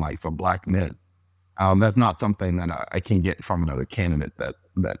defined like for Black men, that's not something that I can get from another candidate that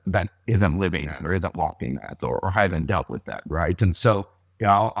isn't living that or isn't walking that or haven't dealt with that, right? And so,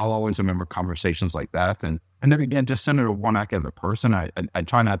 I'll always remember conversations like that. And then again, just Senator Warnock as a person, I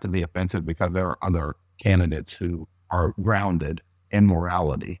try not to be offensive because there are other candidates who are grounded in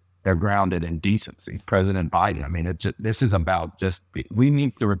morality. They're grounded in decency. President Biden, I mean, this is about we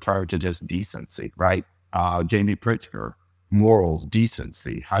need to return to just decency, right? J.B. Pritzker, morals,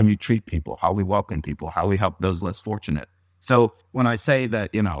 decency, how you treat people, how we welcome people, how we help those less fortunate. So when I say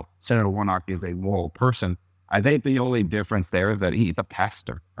that, Senator Warnock is a moral person, I think the only difference there is that he's a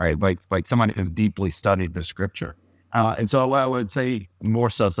pastor, right? Like somebody who's deeply studied the scripture. And so what I would say more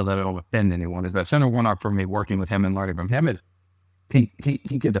so that I don't offend anyone is that Senator Warnock, for me, working with him and learning from him, is he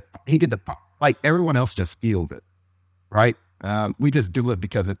could like everyone else just feels it, right? We just do it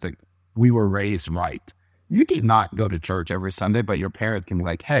because we were raised right. You did not go to church every Sunday, but your parents can be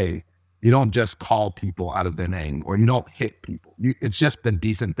like, hey, you don't just call people out of their name, or you don't hit people. It's just the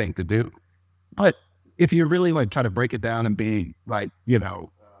decent thing to do. But if you really try to break it down and be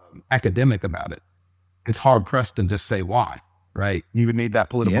academic about it, it's hard pressed to just say why, right? You would need that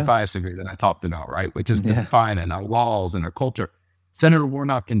political science degree that I talked about, right? Which is defining our laws and our culture. Senator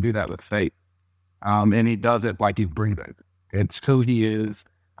Warnock can do that with faith. And he does it like he's breathing. It's who he is.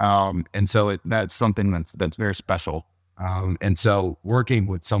 And so that's something that's very special. And so working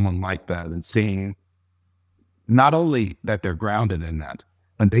with someone like that and seeing not only that they're grounded in that,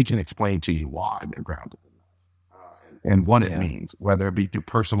 but they can explain to you why they're grounded in that and what it means, whether it be through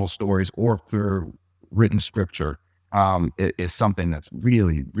personal stories or through written scripture, it is something that's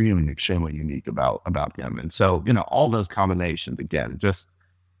really, really extremely unique about him. And so, all those combinations, again, just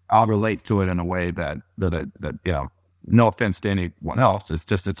I'll relate to it in a way that no offense to anyone else,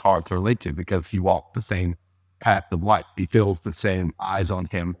 it's hard to relate to because he walked the same path of life. He feels the same eyes on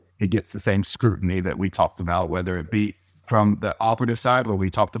him. He gets the same scrutiny that we talked about, whether it be from the operative side where we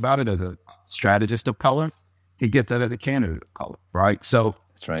talked about it as a strategist of color, he gets it as a candidate of color, right? So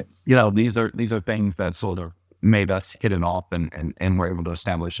that's right. These are things that sort of made us hit it off and we're able to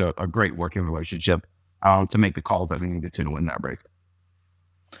establish a great working relationship to make the calls that we needed to win that race.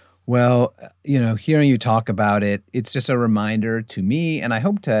 Well, hearing you talk about it, it's just a reminder to me, and I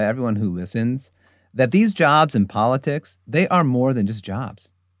hope to everyone who listens, that these jobs in politics, they are more than just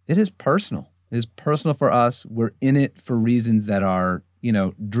jobs. It is personal. It is personal for us. We're in it for reasons that are,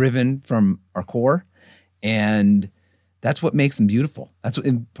 driven from our core. And that's what makes them beautiful. That's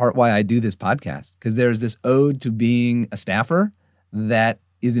in part why I do this podcast, because there's this ode to being a staffer that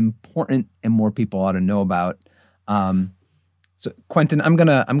is important and more people ought to know about. So Quentin, I'm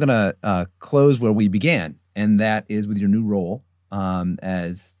gonna close where we began, and that is with your new role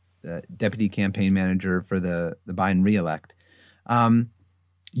as deputy campaign manager for the Biden reelect.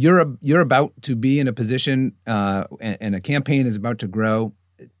 You're about to be in a position, and a campaign is about to grow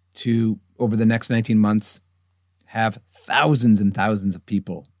to, over the next 19 months, have thousands and thousands of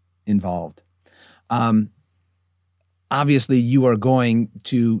people involved. Obviously, you are going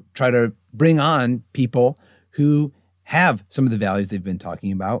to try to bring on people who have some of the values they've been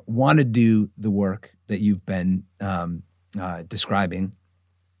talking about, want to do the work that you've been describing.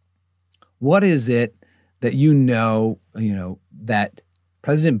 What is it that that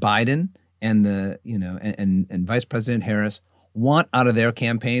President Biden and and Vice President Harris want out of their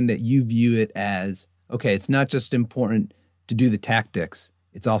campaign that you view it as, okay, it's not just important to do the tactics,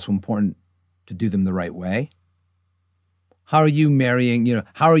 it's also important to do them the right way? How are you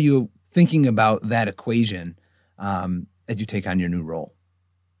how are you thinking about that equation as you take on your new role?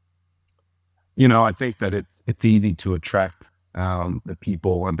 I think that it's easy to attract the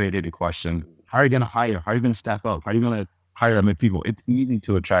people when they did a question. How are you going to hire? How are you going to staff up? How are you going to hire them people? It's easy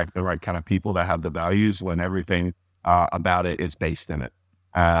to attract the right kind of people that have the values when everything about it is based in it.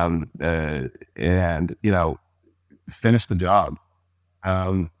 Finish the job.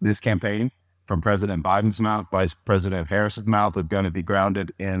 This campaign from President Biden's mouth, Vice President Harris's mouth is going to be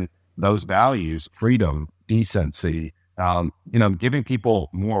grounded in those values: freedom, decency, giving people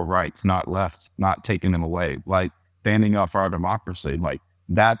more rights, not less, not taking them away, like standing up for our democracy. Like,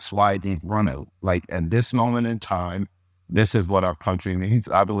 that's why he's running. Like, at this moment in time, this is what our country needs.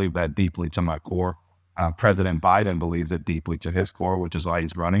 I believe that deeply to my core. President Biden believes it deeply to his core, which is why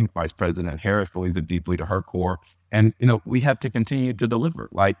he's running. Vice President Harris believes it deeply to her core. And, we have to continue to deliver.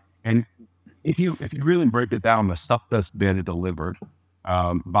 And if you really break it down, the stuff that's been delivered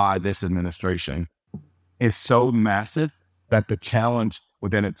by this administration is so massive that the challenge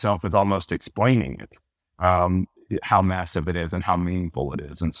within itself is almost explaining it, how massive it is and how meaningful it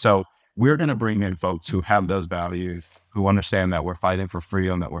is. And so we're going to bring in folks who have those values, who understand that we're fighting for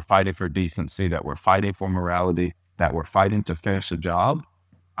freedom, that we're fighting for decency, that we're fighting for morality, that we're fighting to finish the job,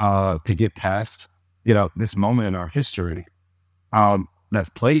 to get past, this moment in our history that's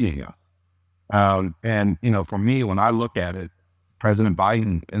plaguing us. For me, when I look at it, President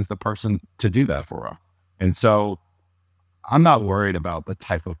Biden is the person to do that for us. And so I'm not worried about the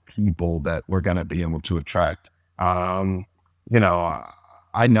type of people that we're going to be able to attract.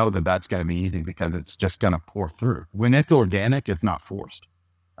 I know that that's going to be easy because it's just going to pour through. When it's organic, it's not forced.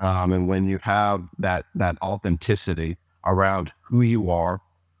 And when you have that authenticity around who you are,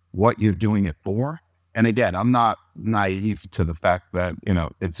 what you're doing it for. And again, I'm not naive to the fact that,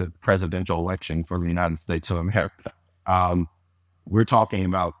 it's a presidential election for the United States of America. We're talking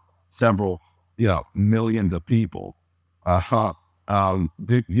about several, millions of people, voting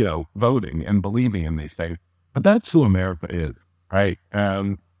and believing in these things. But that's who America is. Right.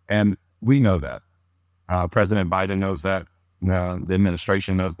 And we know that. President Biden knows that. The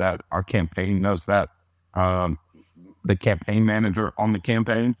administration knows that. Our campaign knows that. The campaign manager on the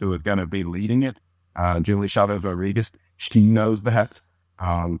campaign who is going to be leading it, Julie Chavez Rodriguez, she knows that.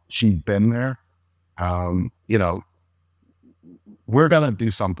 She's been there. We're going to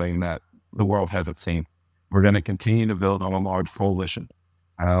do something that the world hasn't seen. We're going to continue to build on a large coalition.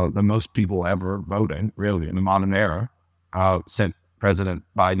 The most people ever voting, really, in the modern era. Sent President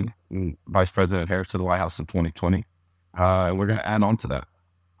Biden and Vice President Harris to the White House in 2020. And we're going to add on to that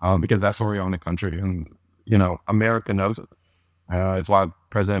because that's where we are in the country. And, America knows it. It's why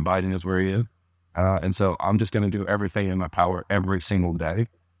President Biden is where he is. And so I'm just going to do everything in my power every single day.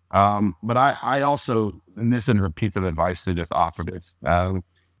 But I also, and this is a piece of advice to just offer this,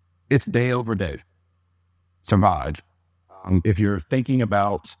 it's day over day. Survive. If you're thinking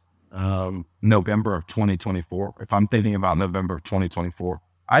about November of 2024, if I'm thinking about November of 2024,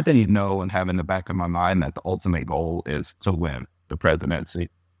 I didn't know and have in the back of my mind that the ultimate goal is to win the presidency.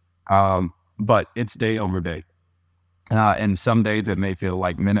 But it's day over day. And some days it may feel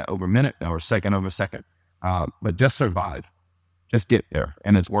like minute over minute or second over second. But just survive. Just get there.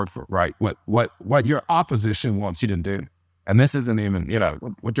 And it's worth it, right? What your opposition wants you to do, and this isn't even,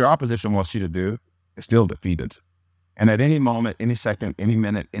 what your opposition wants you to do is still defeated. And at any moment, any second, any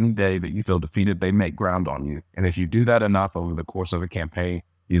minute, any day that you feel defeated, they make ground on you. And if you do that enough over the course of a campaign,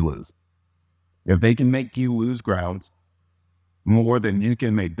 you lose. If they can make you lose ground more than you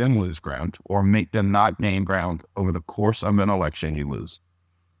can make them lose ground or make them not gain ground over the course of an election, you lose.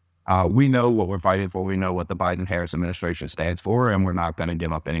 We know what we're fighting for. We know what the Biden-Harris administration stands for, and we're not going to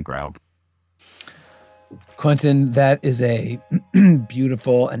give up any ground. Quentin, that is a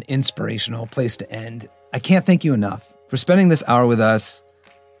beautiful and inspirational place to end. I can't thank you enough for spending this hour with us,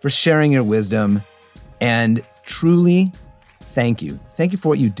 for sharing your wisdom, and truly thank you. Thank you for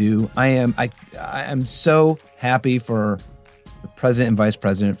what you do. I am so happy for the president and vice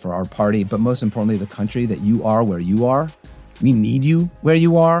president, for our party, but most importantly, the country, that you are where you are. We need you where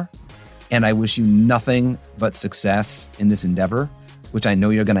you are. And I wish you nothing but success in this endeavor, which I know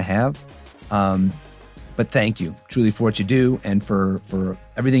you're going to have. But thank you truly for what you do and for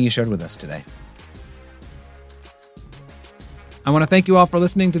everything you shared with us today. I want to thank you all for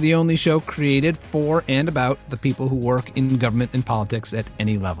listening to the only show created for and about the people who work in government and politics at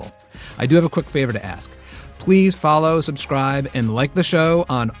any level. I do have a quick favor to ask. Please follow, subscribe, and like the show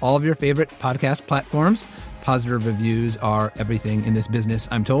on all of your favorite podcast platforms. Positive reviews are everything in this business,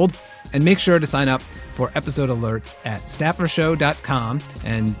 I'm told. And make sure to sign up for episode alerts at staffershow.com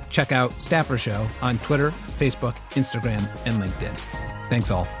and check out Staffer Show on Twitter, Facebook, Instagram, and LinkedIn.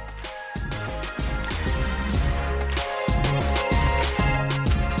 Thanks all.